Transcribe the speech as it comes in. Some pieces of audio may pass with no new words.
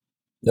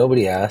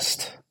Nobody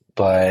asked,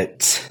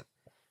 but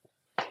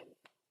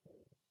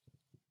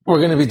we're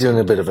going to be doing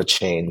a bit of a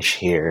change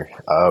here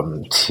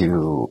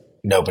to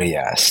Nobody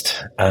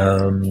Asked.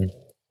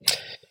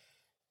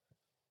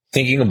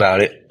 Thinking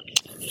about it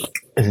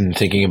and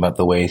thinking about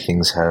the way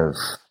things have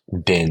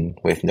been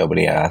with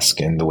Nobody Asked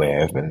and the way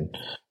I've been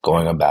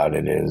going about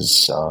it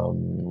is,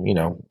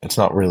 it's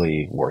not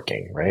really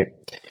working, right?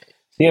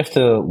 You have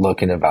to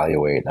look and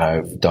evaluate.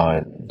 I've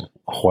done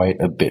quite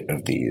a bit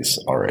of these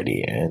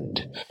already,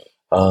 and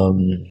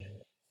um,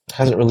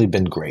 hasn't really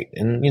been great.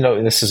 And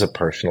this is a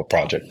personal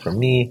project for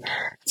me.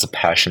 It's a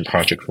passion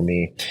project for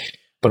me.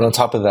 But on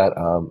top of that,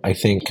 I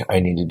think I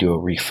need to do a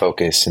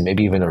refocus and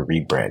maybe even a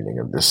rebranding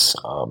of this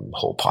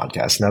whole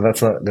podcast. Now,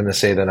 that's not going to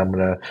say that I'm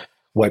going to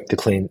wipe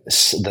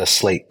the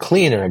slate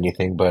clean or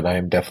anything, but I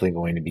am definitely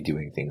going to be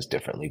doing things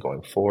differently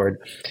going forward.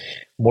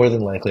 More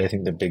than likely, I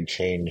think the big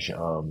change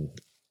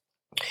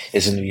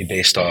is going to be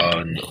based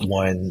on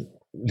one,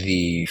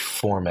 the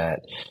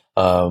format.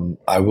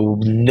 I will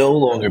no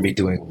longer be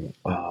doing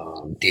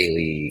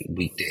daily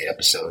weekday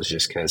episodes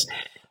just because,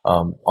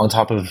 on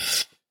top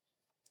of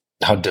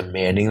how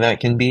demanding that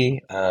can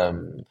be,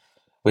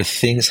 with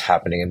things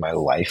happening in my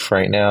life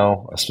right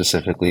now,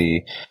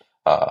 specifically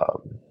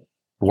um,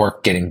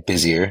 work getting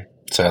busier,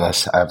 so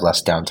I have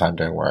less downtime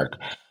during work.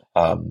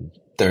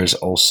 There's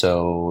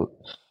also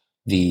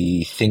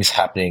the things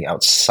happening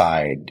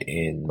outside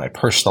in my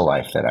personal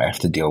life that I have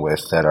to deal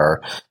with that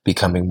are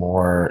becoming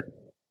more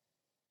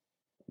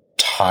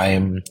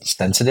time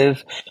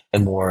sensitive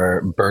and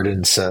more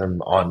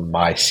burdensome on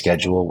my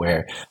schedule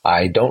where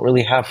I don't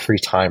really have free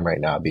time right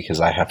now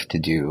because I have to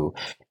do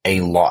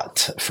a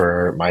lot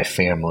for my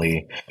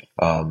family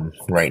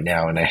right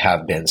now, and I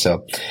have been.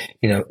 So,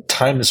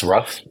 time is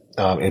rough.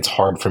 It's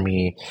hard for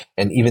me.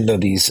 And even though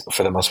these,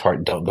 for the most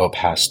part, don't go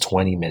past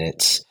 20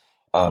 minutes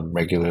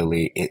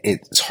regularly,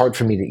 it's hard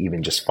for me to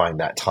even just find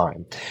that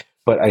time.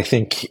 But I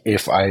think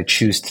if I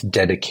choose to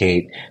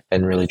dedicate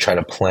and really try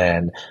to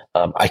plan,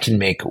 I can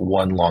make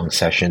one long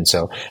session.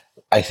 So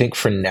I think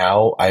for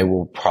now, I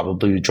will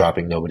probably be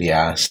dropping Nobody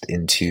Asked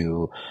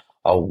into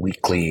a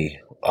weekly,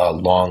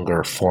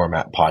 longer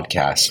format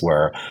podcast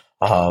where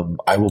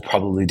I will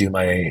probably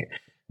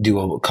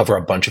cover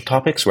a bunch of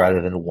topics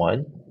rather than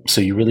one. So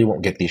you really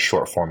won't get these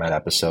short format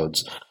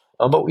episodes.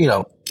 But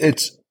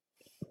it's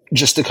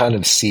just to kind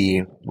of see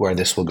where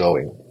this will be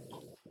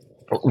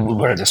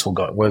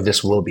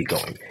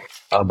going.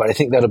 But I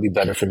think that'll be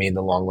better for me in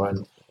the long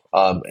run.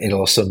 It'll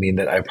also mean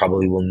that I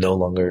probably will no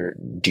longer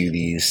do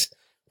these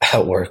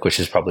at work, which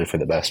is probably for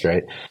the best,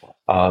 right?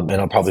 And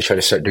I'll probably try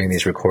to start doing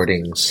these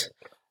recordings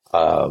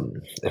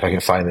if I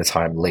can find the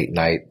time late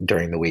night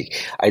during the week.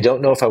 I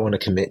don't know if I want to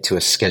commit to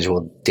a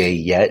scheduled day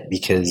yet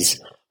because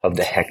of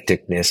the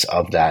hecticness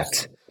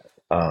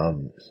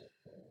um,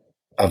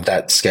 of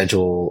that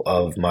schedule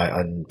of my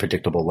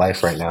unpredictable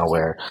life right now,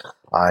 where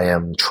I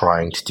am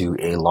trying to do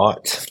a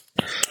lot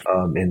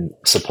in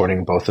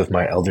supporting both of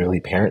my elderly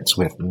parents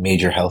with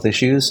major health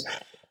issues,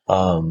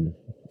 um,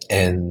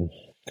 and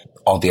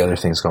all the other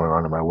things going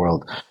on in my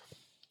world.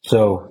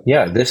 So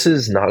yeah, this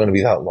is not going to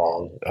be that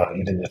long.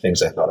 Even the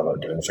things I thought about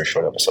doing for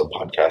short episode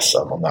podcasts,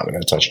 I'm not going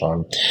to touch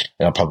on,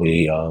 and I'll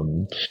probably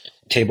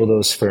table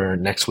those for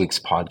next week's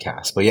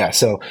podcast. But yeah,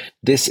 so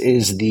this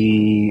is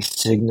the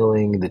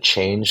signaling the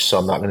change. So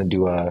I'm not going to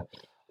do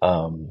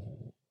um,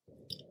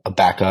 a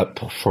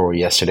backup for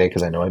yesterday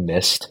because I know I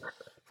missed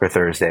for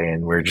Thursday,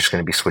 and we're just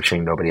going to be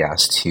switching Nobody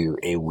Asked to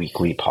a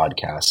weekly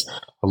podcast,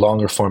 a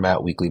longer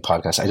format weekly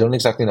podcast. I don't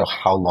exactly know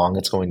how long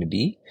it's going to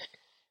be,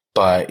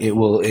 but it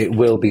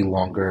will be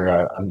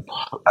longer,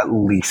 at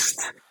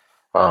least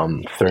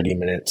 30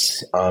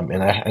 minutes.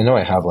 And I know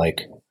I have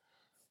like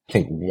I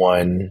think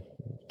one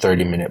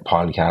 30-minute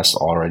podcast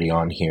already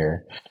on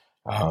here.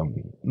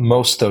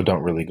 Most though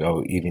don't really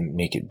go even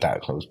make it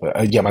that close.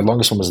 But yeah, my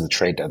longest one was the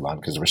trade deadline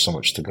because there was so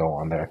much to go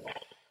on there.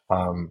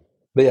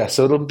 But yeah,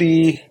 so it'll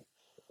be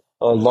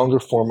a longer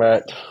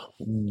format,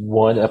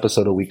 one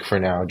episode a week for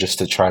now, just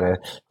to try to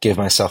give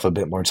myself a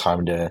bit more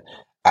time to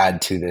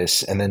add to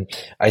this. And then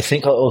I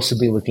think I'll also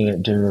be looking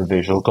at doing a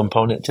visual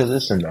component to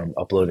this, and I'm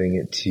uploading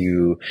it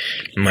to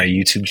my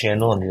YouTube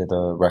channel under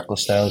the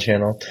Reckless Style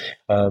channel.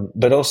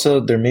 But also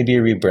there may be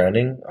a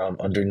rebranding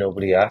under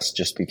Nobody Asked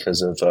just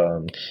because of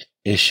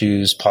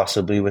issues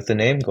possibly with the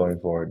name going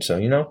forward. So,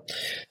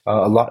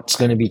 a lot's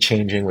going to be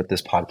changing with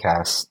this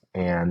podcast,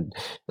 and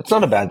it's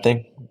not a bad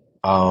thing.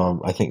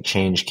 I think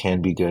change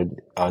can be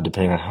good,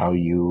 depending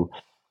on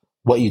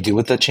what you do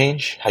with the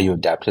change, how you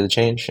adapt to the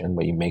change, and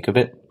what you make of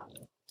it.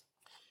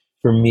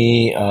 For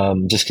me,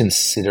 just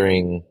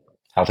considering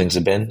how things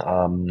have been,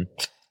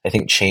 I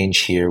think change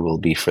here will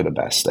be for the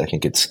best. I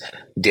think it's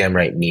damn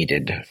right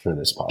needed for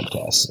this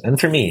podcast and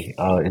for me,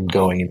 in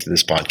going into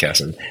this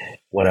podcast and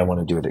what I want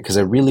to do with it. Because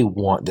I really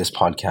want this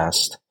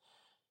podcast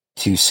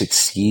to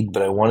succeed,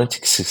 but I want it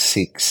to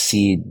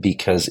succeed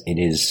because it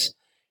is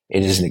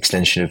an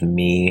extension of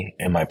me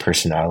and my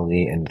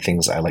personality and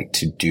things I like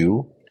to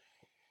do.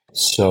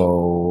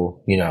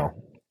 So,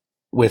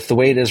 with the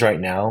way it is right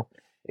now,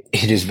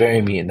 it is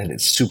very me, and then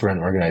it's super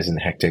unorganized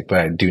and hectic, but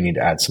I do need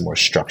to add some more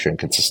structure and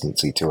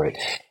consistency to it.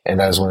 And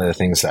that is one of the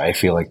things that I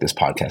feel like this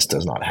podcast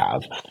does not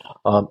have.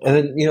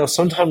 And then,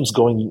 sometimes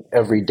going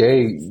every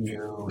day,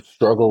 you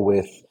struggle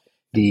with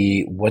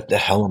the what the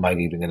hell am I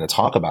even going to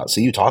talk about?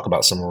 So you talk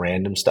about some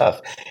random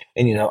stuff.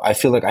 And, I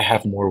feel like I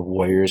have more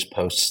Warriors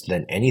posts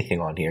than anything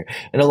on here.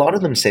 And a lot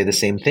of them say the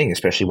same thing,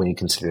 especially when you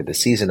consider the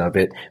season of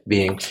it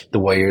being the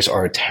Warriors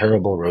are a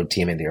terrible road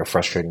team and they are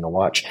frustrating to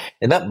watch.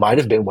 And that might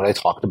have been what I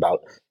talked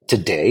about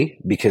today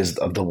because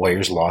of the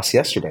Warriors loss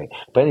yesterday.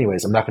 But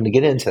anyways, I'm not going to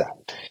get into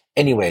that.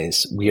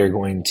 Anyways, we are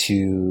going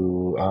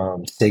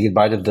to say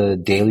goodbye to the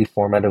daily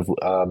format of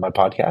my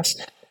podcast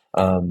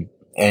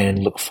and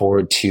look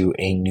forward to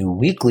a new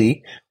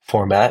weekly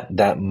format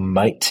that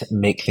might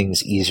make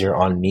things easier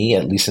on me,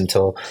 at least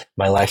until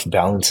my life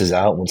balances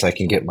out, once I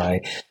can get my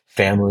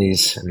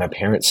family's and my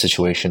parents'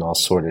 situation all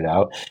sorted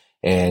out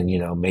and,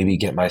 maybe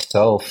get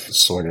myself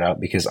sorted out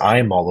because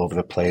I'm all over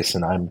the place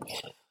and I'm,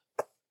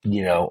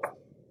 you know,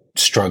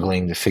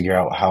 struggling to figure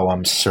out how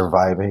I'm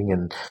surviving,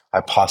 and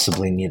I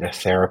possibly need a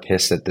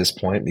therapist at this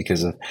point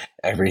because of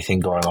everything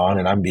going on.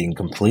 And I'm being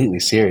completely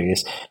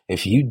serious.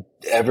 If you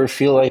ever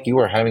feel like you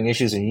are having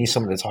issues and you need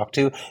someone to talk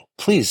to,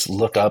 please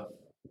look up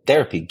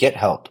therapy, get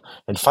help,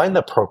 and find the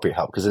appropriate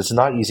help because it's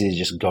not easy to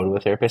just go to a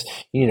therapist.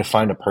 You need to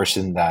find a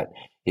person that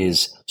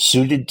is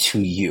suited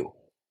to you.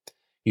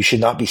 You should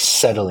not be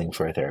settling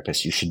for a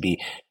therapist. You should be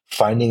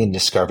finding and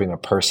discovering a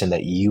person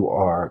that you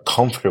are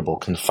comfortable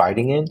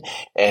confiding in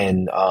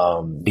and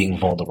being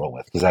vulnerable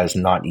with, because that is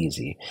not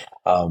easy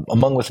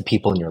among with the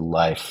people in your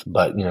life.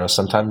 But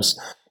sometimes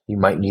you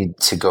might need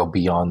to go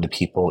beyond the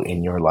people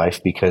in your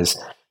life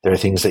because there are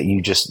things that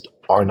you just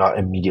are not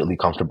immediately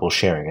comfortable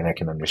sharing, and I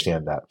can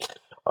understand that.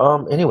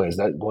 Anyways,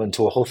 that go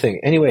into a whole thing.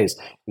 Anyways,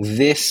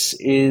 this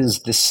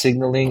is the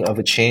signaling of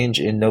a change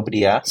in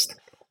Nobody Asked.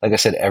 Like I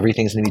said,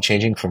 everything's going to be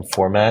changing from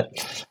format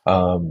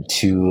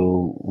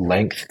to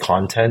length,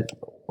 content.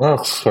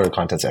 Well, sort of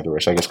content's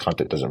everywhere, so I guess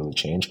content doesn't really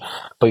change.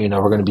 But we're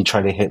going to be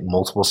trying to hit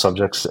multiple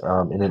subjects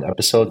in an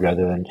episode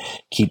rather than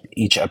keep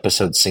each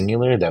episode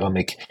singular. That'll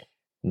make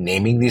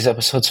naming these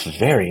episodes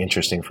very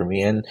interesting for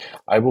me, and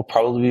I will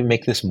probably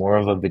make this more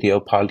of a video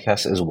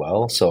podcast as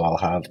well. So I'll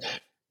have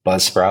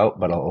Buzzsprout,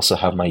 but I'll also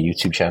have my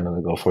YouTube channel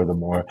to go for the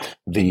more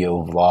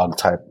video vlog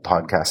type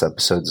podcast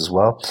episodes as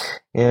well.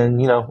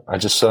 And I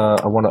just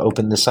I want to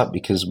open this up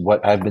because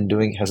what I've been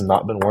doing has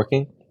not been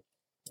working,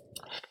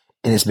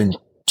 and it's been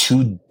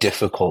too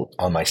difficult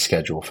on my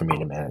schedule for me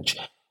to manage.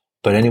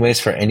 But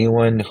anyways, for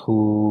anyone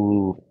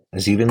who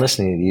is even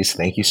listening to these,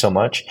 thank you so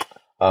much.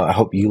 I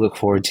hope you look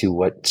forward to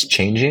what's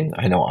changing.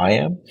 I know I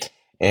am.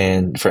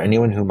 And for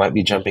anyone who might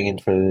be jumping in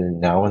for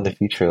now in the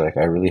future, like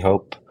I really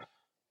hope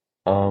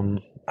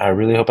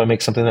I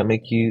make something that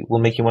will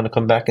make you want to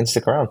come back and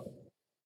stick around.